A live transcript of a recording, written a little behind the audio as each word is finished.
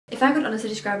If I could honestly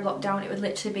describe lockdown, it would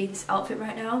literally be this outfit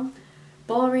right now.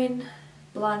 Boring,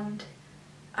 bland,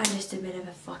 and just a bit of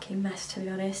a fucking mess, to be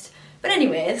honest. But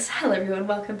anyways, hello everyone,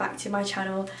 welcome back to my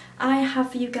channel. I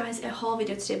have for you guys a haul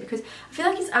video today because I feel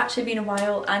like it's actually been a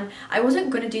while, and I wasn't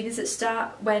going to do this at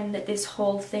start when this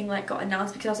whole thing like got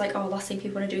announced, because I was like, oh, last thing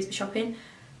people want to do is be shopping.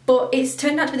 But it's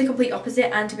turned out to be the complete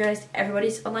opposite, and to be honest,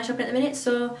 everybody's online shopping at the minute,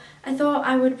 so I thought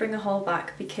I would bring a haul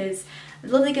back because the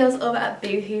lovely girls over at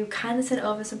Boohoo kindly sent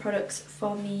over some products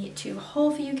for me to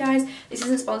haul for you guys. This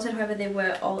isn't sponsored, however they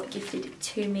were all gifted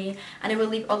to me, and I will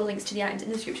leave all the links to the items in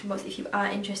the description box if you are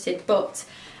interested. But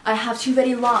I have two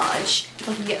very large, if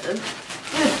I can get them,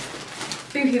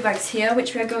 Boohoo bags here,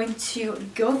 which we are going to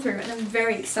go through, and I'm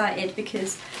very excited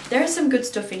because there is some good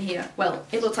stuff in here. Well,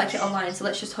 it looks like it online, so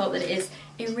let's just hope that it is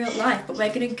in real life, but we're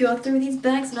going to go through these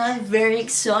bags and I'm very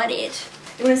excited.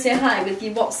 You want to say hi with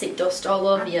your What's It dust all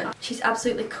over you? She's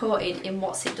absolutely coated in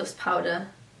What's It dust powder.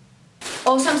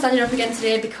 Also, I'm standing up again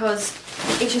today because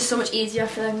it's just so much easier. I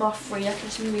feel like I'm more free. I can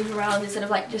just move around instead of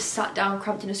like just sat down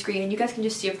cramped in a screen. You guys can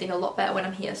just see everything a lot better when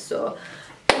I'm here, so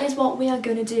here's what we are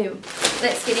going to do.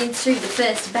 Let's get into the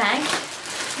first bag,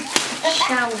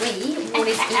 shall we? What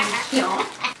is in here?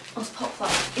 I'll just pop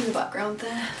that in the background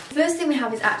there. The first thing we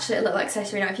have is actually a little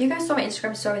accessory. Now, if you guys saw my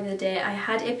Instagram story the other day, I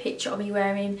had a picture of me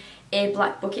wearing a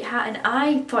black bucket hat, and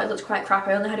I thought it looked quite crap.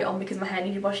 I only had it on because my hair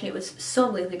needed washing. It was so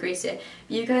unbelievably greasy. But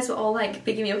you guys were all like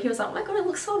bigging me up. He was like, oh my god, it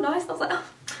looks so nice. And I was like, oh,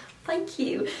 thank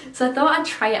you. So I thought I'd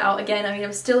try it out again. I mean,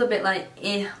 I'm still a bit like,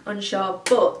 unsure,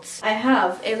 but I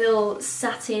have a little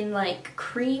satin like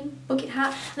cream bucket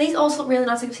hat. And these also look really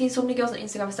nice. I've seen so many girls on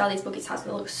Instagram style these bucket hats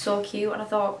and they look so cute, and I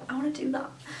thought, I want to do that.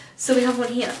 So we have one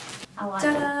here. I like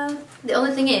it. The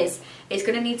only thing is, it's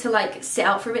going to need to like sit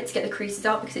out for a bit to get the creases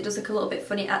out because it does look a little bit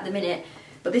funny at the minute.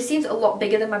 But this seems a lot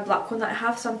bigger than my black one that I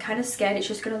have, so I'm kind of scared it's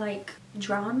just going to like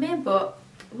drown me, but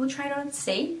we'll try it on and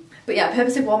see. But yeah, I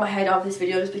purposely wore my head out of this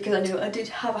video just because I knew I did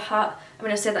have a hat. I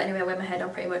mean, I said that anyway, I wear my head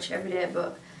on pretty much every day,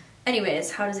 but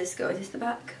anyways, how does this go? Is this the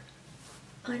back?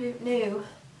 I don't know.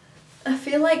 I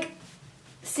feel like,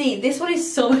 see, this one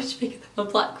is so much bigger than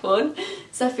my black one,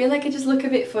 so I feel like I just look a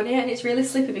bit funny, and it's really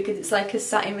slippy because it's like a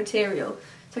satin material.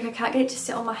 So like I can't get it to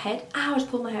sit on my head. Ow, I just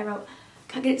pulled my hair out.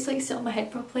 Can't get it to like sit on my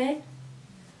head properly.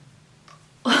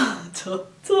 I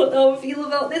don't know how I feel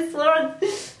about this one.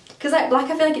 Because like black,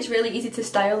 I feel like it's really easy to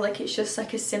style, like it's just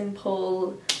like a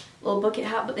simple little bucket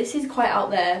hat, but this is quite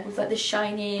out there with like the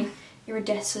shiny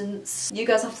iridescence. You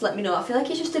guys have to let me know. I feel like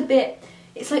it's just a bit,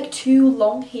 it's like too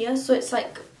long here, so it's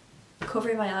like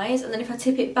covering my eyes, and then if I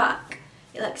tip it back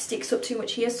it like sticks up too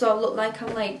much here, so I look like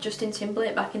I'm like Justin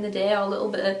Timberlake back in the day, or a little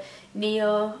bit of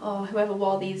Neo, or whoever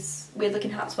wore these weird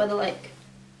looking hats where they're like.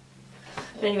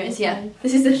 But anyways, yeah,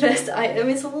 this is the first item.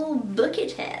 It's a little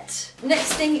bucket hat.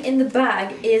 Next thing in the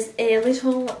bag is a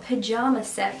little pyjama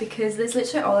set, because there's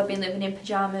literally all I've been living in,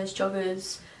 pyjamas,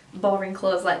 joggers, boring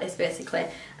clothes like this basically.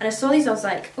 And I saw these and I was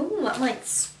like, oh, that might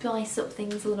spice up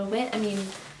things a little bit. I mean,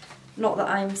 not that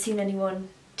I'm seeing anyone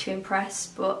to impress,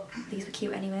 but these were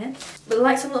cute anyway. But they're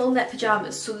like some little net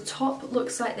pyjamas, so the top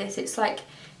looks like this. It's like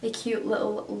a cute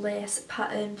little lace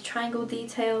pattern, triangle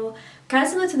detail, kind of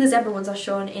similar to the zebra ones I've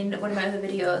shown in one of my other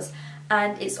videos,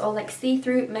 and it's all like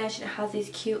see-through mesh, and it has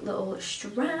these cute little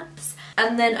straps.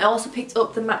 And then I also picked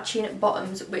up the matching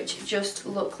bottoms, which just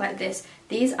look like this.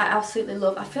 These I absolutely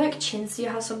love. I feel like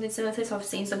Chinsia has something similar to this. I've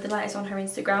seen something like this on her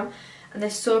Instagram, and they're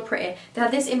so pretty. They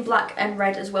had this in black and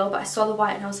red as well, but I saw the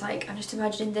white and I was like, I'm just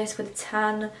imagining this with a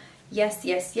tan. Yes,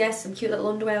 yes, yes. Some cute little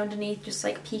underwear underneath, just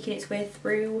like peeking its way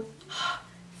through.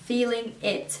 Feeling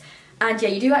it. And yeah,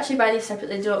 you do actually buy these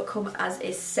separately, they don't come as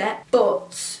a set,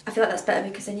 but I feel like that's better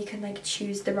because then you can like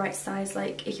choose the right size,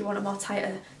 like if you want a more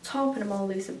tighter top and a more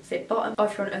looser fit bottom, or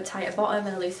if you want a tighter bottom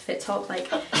and a looser fit top, like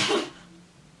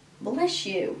bless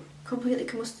you, completely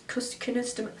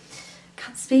customizable,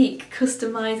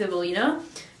 you know.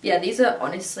 But yeah, these are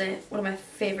honestly one of my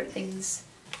favourite things.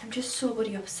 I'm just so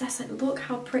bloody obsessed. Like, look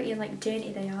how pretty and like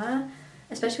dainty they are.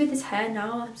 Especially with this hair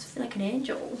now, I'm just feeling like an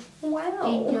angel. Wow.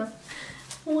 Angel.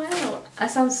 Wow. I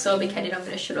sound so big-headed, I'm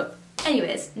gonna shut up.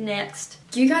 Anyways, next.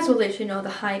 You guys will literally know the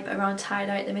hype around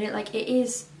tie-dye at the minute. Like, it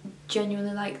is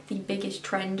genuinely like the biggest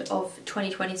trend of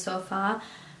 2020 so far.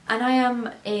 And I am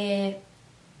a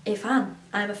fan.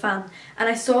 I'm a fan. And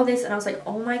I saw this and I was like,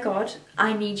 oh my god,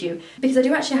 I need you. Because I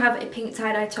do actually have a pink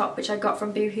tie-dye top, which I got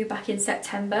from Boohoo back in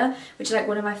September, which is like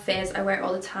one of my faves. I wear it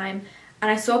all the time.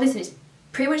 And I saw this and it's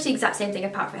pretty much the exact same thing,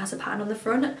 apart from it has a pattern on the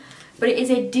front, but it is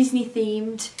a Disney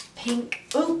themed pink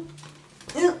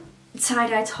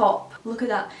tie-dye top. Look at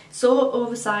that, so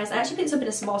oversized. I actually picked this up in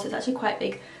a small, so it's actually quite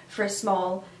big for a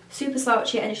small, super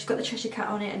slouchy, and it's just got the Cheshire Cat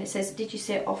on it, and it says, did you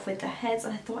say off with the heads?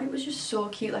 And I thought it was just so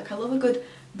cute. Like, I love a good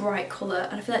bright colour,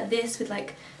 and I feel like this with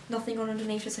like nothing on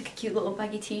underneath, just like a cute little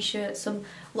baggy t-shirt, some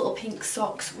little pink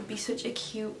socks would be such a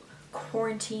cute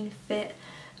quarantine fit.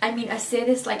 I mean, I say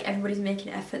this like everybody's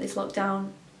making an effort this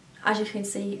lockdown. As you can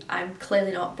see, I'm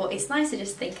clearly not, but it's nice to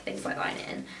just think things like that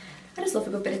in. I just love a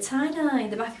good bit of tie-dye.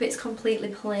 The back of it's completely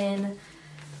plain,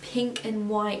 pink and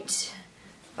white.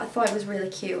 I thought it was really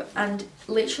cute, and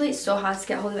literally it's so hard to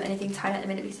get hold of anything tied at the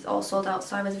minute because it's all sold out,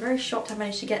 so I was very shocked I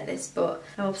managed to get this, but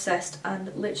I'm obsessed and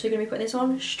literally going to be putting this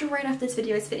on straight after this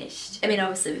video is finished. I mean,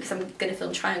 obviously because I'm going to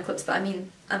film triangle clips, but I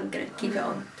mean I'm going to keep it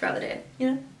on throughout the day,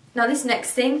 you know? Now this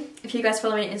next thing, if you guys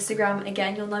follow me on Instagram,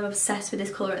 again, you'll know I'm obsessed with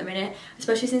this colour at the minute,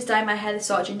 especially since dyeing my hair this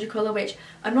sort of ginger colour, which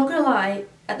I'm not going to lie,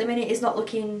 at the minute it's not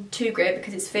looking too great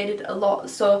because it's faded a lot,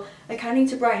 so I kind of need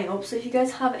to brighten it up. So if you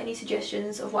guys have any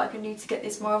suggestions of what I can do to get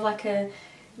this more of like a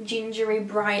gingery,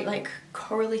 bright, like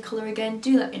corally colour again,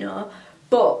 do let me know.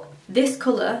 But this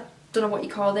colour, don't know what you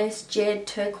call this, jade,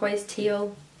 turquoise,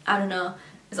 teal, I don't know,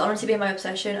 it's honestly been my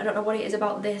obsession. I don't know what it is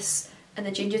about this and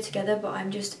the ginger together, but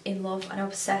I'm just in love and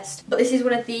obsessed. But this is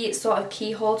one of the sort of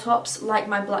keyhole tops, like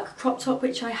my black crop top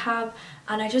which I have,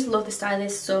 and I just love the style of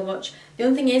this so much. The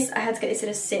only thing is I had to get this in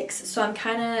a 6, so I'm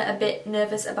kind of a bit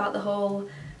nervous about the whole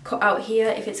cut out here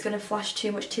if it's going to flash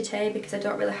too much today, because I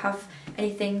don't really have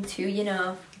anything to, you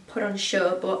know, put on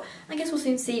show, but I guess we'll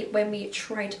soon see when we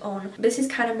try it on. This is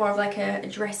kind of more of like a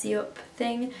dressy up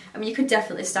thing. I mean, you could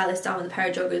definitely style this down with a pair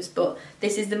of joggers, but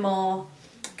this is the more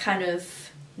kind of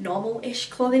normal-ish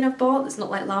clothing I've bought that's not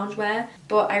like loungewear,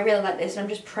 but I really like this and I'm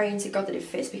just praying to God that it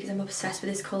fits because I'm obsessed with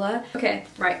this colour. Okay,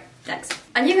 right, next.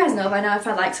 And you guys know by now if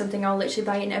I like something I'll literally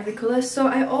buy it in every colour, so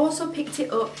I also picked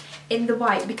it up in the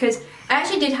white because I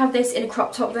actually did have this in a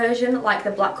crop top version like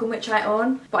the black one which I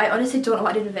own, but I honestly don't know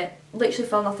what I did with it. Literally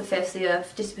fell off the face of the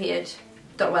earth, disappeared.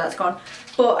 Don't know where that's gone,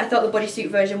 but I thought the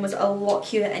bodysuit version was a lot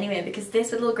cuter anyway, because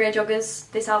this with little grey joggers,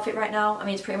 this outfit right now, I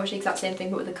mean it's pretty much the exact same thing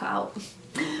but with the cutout.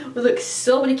 We look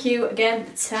so bloody cute. Again,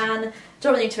 the tan,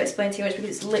 don't really need to explain too much because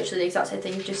it's literally the exact same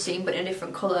thing you've just seen but in a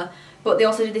different colour. But they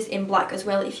also did this in black as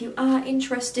well if you are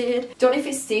interested. Don't know if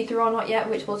it's see-through or not yet,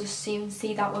 which we'll just soon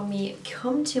see that when we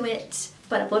come to it,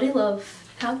 but I bloody love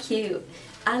how cute.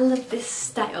 I love this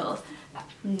style.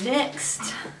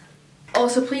 Next.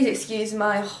 Also, please excuse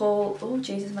my whole, oh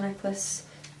Jesus, my necklace,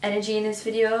 energy in this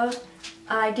video.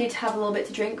 I did have a little bit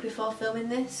to drink before filming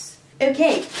this.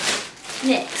 Okay,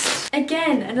 next.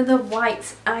 Again, another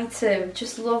white item.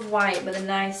 Just love white with a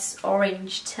nice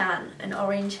orange tan and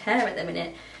orange hair at the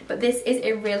minute. But this is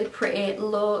a really pretty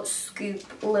low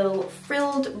scoop little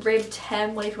frilled ribbed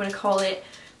hem, whatever you want to call it,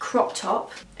 crop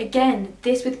top. Again,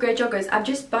 this with grey joggers. I'm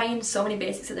just buying so many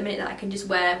basics at the minute that I can just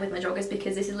wear with my joggers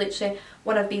because this is literally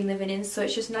what I've been living in, so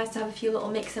it's just nice to have a few little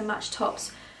mix and match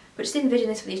tops. But just envision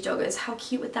this with these joggers. How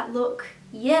cute would that look?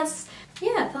 Yes!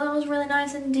 Yeah, I thought that was really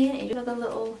nice and dainty. Another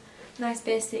little nice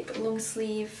basic long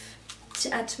sleeve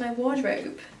to add to my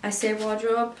wardrobe. I say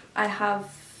wardrobe, I have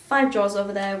 5 drawers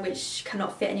over there which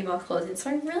cannot fit any more clothes in,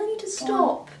 so I really need to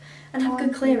stop and have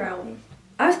good clear out.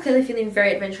 I was clearly feeling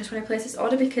very adventurous when I placed this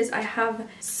order because I have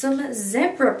some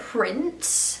zebra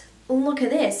print. Look at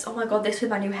this. Oh my god, this with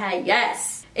my new hair.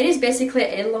 Yes! It is basically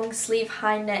a long sleeve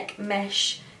high neck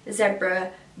mesh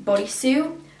zebra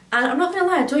bodysuit. And I'm not gonna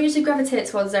lie, I don't usually gravitate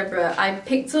towards zebra. I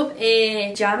picked up a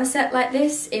pyjama set like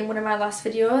this in one of my last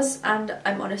videos and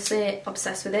I'm honestly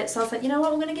obsessed with it. So I was like, you know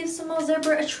what, I'm gonna give some more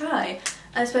zebra a try.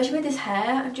 And especially with this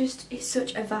hair, it's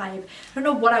such a vibe. I don't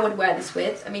know what I would wear this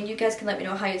with. I mean, you guys can let me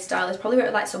know how you'd style this. Probably wear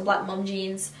it like some black mum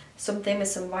jeans, something with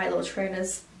some white little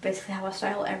trainers. Basically how I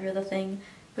style every other thing.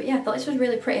 But yeah, I thought this was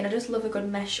really pretty and I just love a good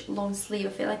mesh long sleeve. I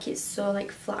feel like it's so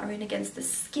like flattering against the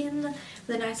skin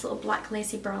with a nice little black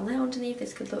lacy bralette underneath.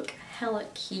 This could look hella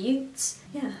cute.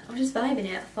 Yeah, I was just vibing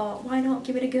it. I thought, why not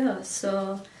give it a go?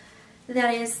 So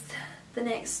that is the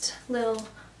next little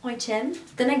item.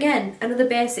 Then again, another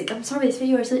basic. I'm sorry, this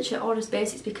video is literally all just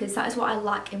basics because that is what I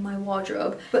lack in my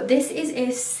wardrobe. But this is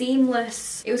a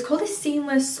seamless, it was called a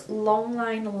seamless long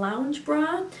line lounge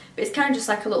bra, but it's kind of just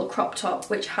like a little crop top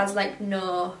which has like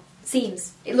no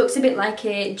seams. It looks a bit like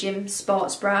a gym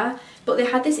sports bra, but they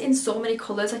had this in so many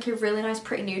colours, like a really nice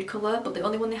pretty nude colour, but the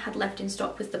only one they had left in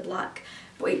stock was the black.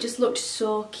 But it just looked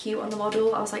so cute on the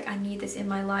model. I was like, I need this in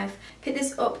my life. Picked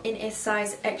this up in a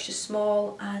size extra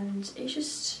small and it's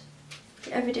just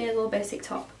the everyday little basic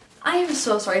top. I am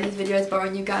so sorry this video is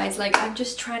boring you guys. Like, I'm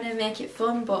just trying to make it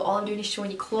fun, but all I'm doing is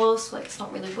showing you clothes, so like it's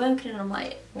not really working and I'm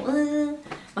like, what?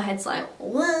 My head's like,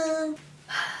 what?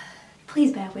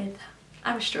 Please bear with.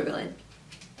 I'm struggling.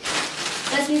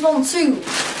 Let's move on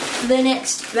to the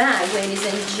next bag, ladies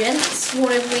and gents.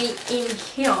 What have we in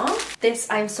here? This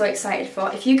I'm so excited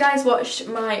for. If you guys watched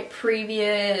my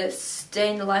previous day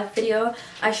in the life video,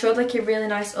 I showed like a really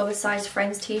nice oversized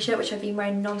Friends t-shirt which I've been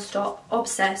wearing non-stop,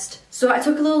 obsessed. So I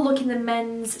took a little look in the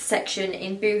men's section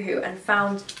in Boohoo and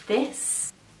found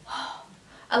this.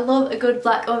 I love a good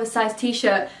black oversized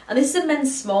t-shirt, and this is a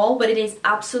men's small, but it is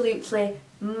absolutely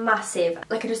massive.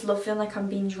 Like, I just love feeling like I'm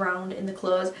being drowned in the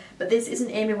clothes. But this is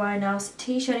an Amy Winehouse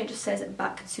t-shirt. It just says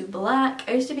back to black.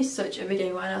 I used to be such a big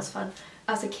Amy Winehouse fan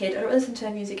as a kid. I don't listen to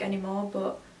her music anymore,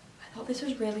 but I thought this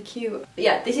was really cute. But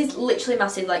yeah, this is literally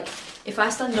massive. Like, if I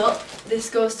stand up, this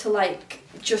goes to like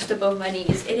just above my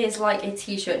knees. It is like a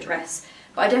t-shirt dress.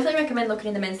 But I definitely recommend looking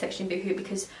in the men's section in Boohoo,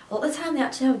 because a lot of the time they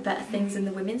actually have better things in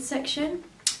the women's section.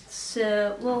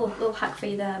 So little hack for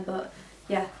you there. But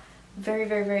yeah, very,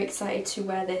 very, very excited to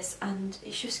wear this, and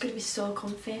it's just going to be so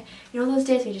comfy. You know those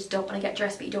days when you just don't want to get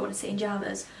dressed but you don't want to sit in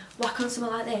pyjamas? Whack on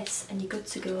something like this and you're good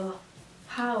to go.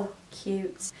 How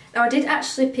cute. Now, I did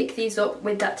actually pick these up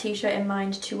with that t-shirt in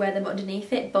mind to wear them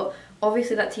underneath it, but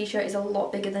obviously that t-shirt is a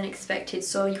lot bigger than expected,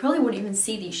 so you probably wouldn't even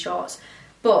see these shorts.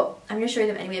 But I'm going to show you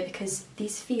them anyway because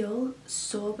these feel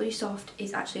so bloody soft.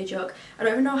 It's actually a joke. I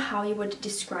don't even know how you would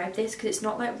describe this, because it's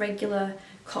not like regular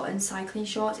cotton cycling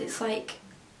shorts. It's like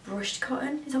brushed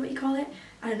cotton, is that what you call it?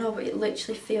 I don't know, but it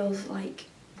literally feels like,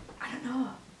 I don't know.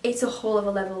 It's a whole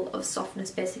other level of softness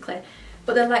basically.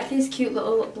 But they're like these cute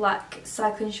little black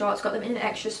cycling shorts, got them in an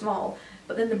extra small,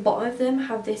 but then the bottom of them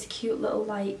have this cute little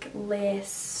like lace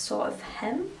sort of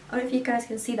hem. I don't know if you guys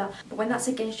can see that, but when that's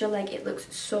against your leg it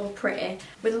looks so pretty.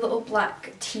 With a little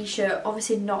black t-shirt,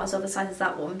 obviously not as oversized as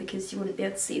that one because you wouldn't be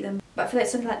able to see them. But I feel like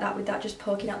something like that with that just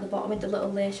poking out the bottom with the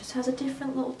little lace just has a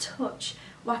different little touch.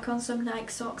 Whack on some Nike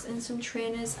socks and some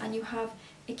trainers and you have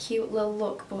a cute little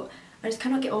look. But I just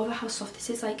cannot get over how soft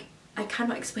this is. Like, I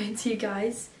cannot explain to you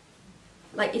guys.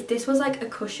 Like, if this was like a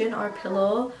cushion or a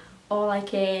pillow or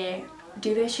like a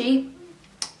duvet sheet,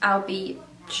 I'll be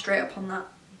straight up on that.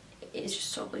 It's just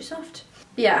so bloody soft.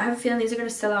 But yeah, I have a feeling these are going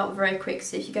to sell out very quick,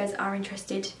 so if you guys are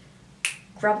interested,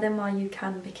 grab them while you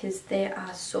can because they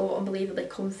are so unbelievably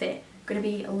comfy. I'm going to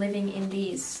be living in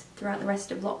these throughout the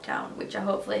rest of lockdown, which I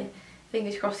hopefully,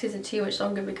 fingers crossed, isn't too much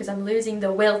longer because I'm losing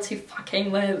the will to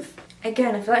fucking live.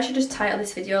 Again, I feel like I should just title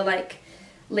this video like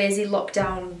lazy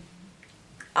lockdown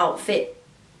outfit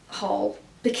haul,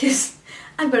 because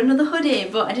I've got another hoodie,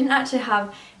 but I didn't actually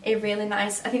have a really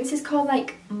nice, I think this is called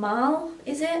like Marl,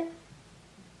 is it?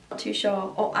 Not too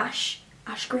sure. Or ash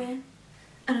grey,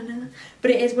 I don't know,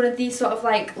 but it is one of these sort of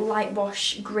like light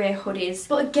wash grey hoodies.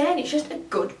 But again, it's just a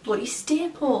good bloody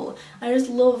staple. I just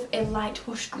love a light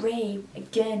wash grey,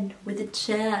 again with a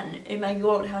tan. Oh my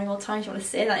god, how many more times you want to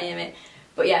say that, Amy?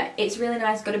 But yeah, it's really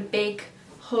nice. Got a big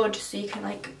hood so you can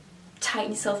like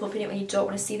tighten yourself up in it when you don't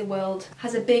want to see the world.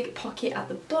 Has a big pocket at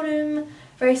the bottom.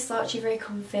 Very slouchy, very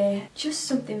comfy. Just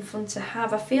something fun to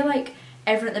have. I feel like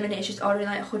everyone at the minute is just ordering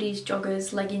like hoodies,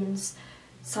 joggers, leggings,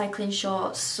 cycling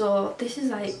shorts. So this is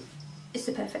like, it's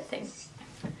the perfect thing.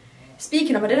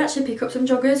 Speaking of, I did actually pick up some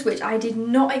joggers, which I did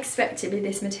not expect to be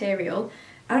this material.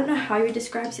 I don't know how you would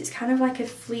describe this. It's kind of like a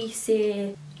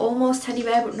fleecy, almost teddy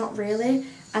bear, but not really.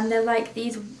 And they're like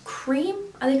these cream,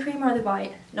 are they cream or are they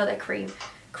white? No, they're cream.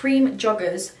 Cream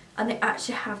joggers, and they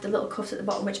actually have the little cuffs at the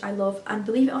bottom, which I love, and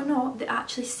believe it or not, they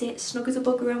actually sit snug as a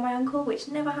bug around my ankle, which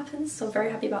never happens, so I'm very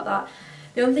happy about that.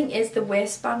 The only thing is the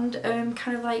waistband,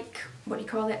 kind of like, what do you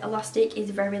call it, elastic, is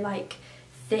very like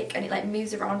thick and it like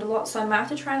moves around a lot, so I might have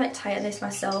to try and like tighten this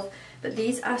myself. But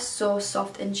these are so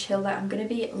soft and chill that I'm going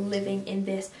to be living in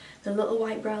this. The little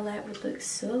white bralette would look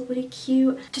so bloody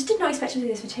cute. Just did not expect it to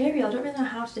be this material. I don't really know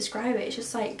how to describe it. It's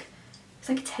just like, it's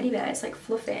like a teddy bear. It's like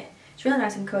fluffy. It's really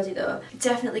nice and cozy though.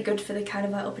 Definitely good for the kind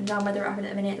of like up and down weather we're having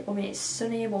at the minute. 1 minute it's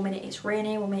sunny, 1 minute it's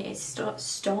rainy, 1 minute it's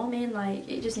storming. Like,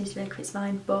 it just needs to make up its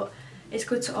mind. But it's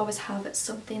good to always have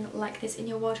something like this in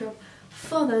your wardrobe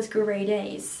for those grey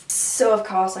days. So of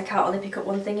course I can't only pick up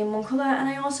one thing in one colour, and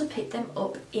I also picked them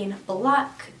up in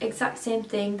black. Exact same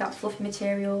thing, that fluffy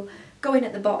material going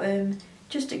at the bottom,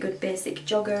 just a good basic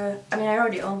jogger. I mean, I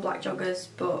already own black joggers,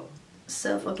 but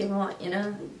so fucking what, you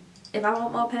know? If I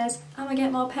want more pairs, I'm gonna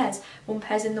get more pairs. 1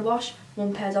 pair's in the wash,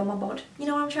 1 pair's on my bod. You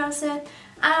know what I'm trying to say?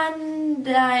 And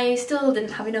I still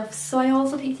didn't have enough, so I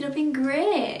also picked it up in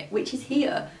grey, which is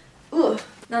here. Ooh.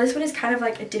 Now this one is kind of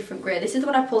like a different grey. This is the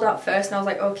one I pulled out first and I was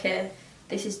like, okay,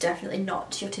 this is definitely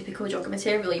not your typical jogger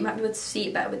material. You might be able to see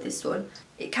it better with this one.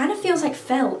 It kind of feels like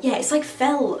felt. Yeah, it's like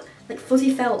felt. Like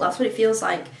fuzzy felt, that's what it feels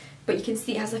like. But you can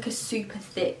see it has like a super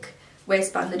thick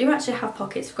waistband. They do actually have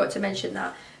pockets, forgot to mention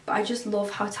that. But I just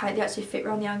love how tight they actually fit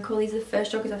around the ankle. These are the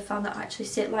first joggers I've found that actually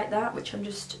sit like that, which I'm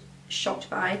just shocked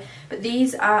by. But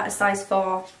these are a size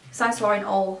 4 in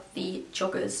all the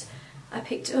joggers I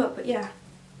picked up. But yeah,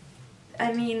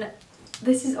 I mean,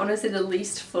 this is honestly the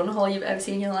least fun haul you've ever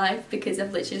seen in your life, because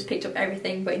I've literally just picked up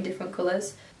everything but in different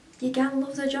colours. Your gal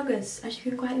loves her joggers, as you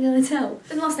can quite clearly tell.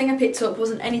 And the last thing I picked up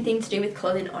wasn't anything to do with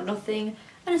clothing or nothing.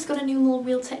 I just got a new little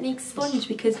Real Technique sponge,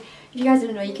 because if you guys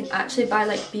didn't know, you can actually buy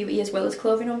like beauty as well as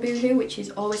clothing on Boohoo, which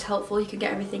is always helpful. You can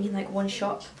get everything in like one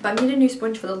shop. But I needed a new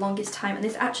sponge for the longest time, and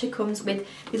this actually comes with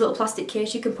these little plastic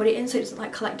case you can put it in so it doesn't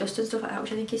like collect dust and stuff like that,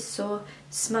 which I think is so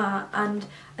smart. And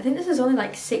I think this is only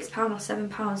like £6 or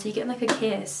 £7, so you get like a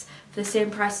case for the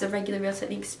same price as a regular Real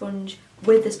Technique sponge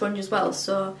with the sponge as well.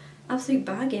 So absolute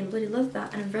bargain, bloody love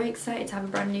that. And I'm very excited to have a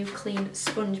brand new clean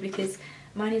sponge, because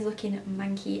mine is looking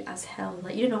manky as hell.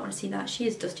 Like, you do not want to see that. She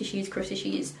is dusty, she is crusty,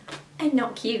 she is and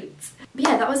not cute. But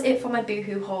yeah, that was it for my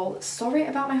Boohoo haul. Sorry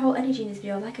about my whole energy in this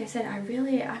video. Like I said,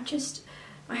 I'm just,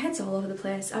 my head's all over the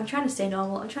place. I'm trying to stay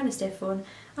normal, I'm trying to stay fun,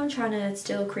 I'm trying to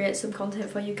still create some content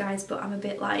for you guys, but I'm a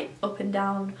bit like up and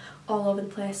down all over the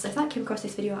place. So if that came across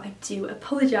this video, I do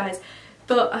apologise.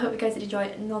 But I hope you guys did enjoy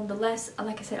it nonetheless. And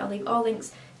like I said, I'll leave all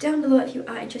links down below if you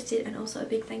are interested. And also a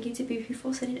big thank you to Boohoo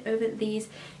for sending over these.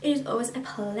 It is always a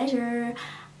pleasure.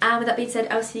 And with that being said,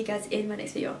 I'll see you guys in my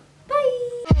next video. Bye!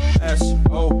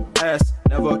 S.O.S.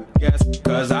 never guess,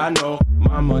 cause I know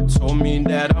mama told me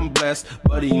that I'm blessed,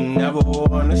 but he never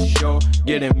wanna show.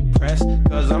 Get impressed,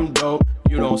 cause I'm dope.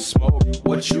 You don't smoke,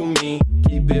 what you mean?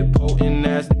 Keep it potent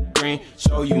as the green,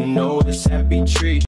 so you know it's Happytree.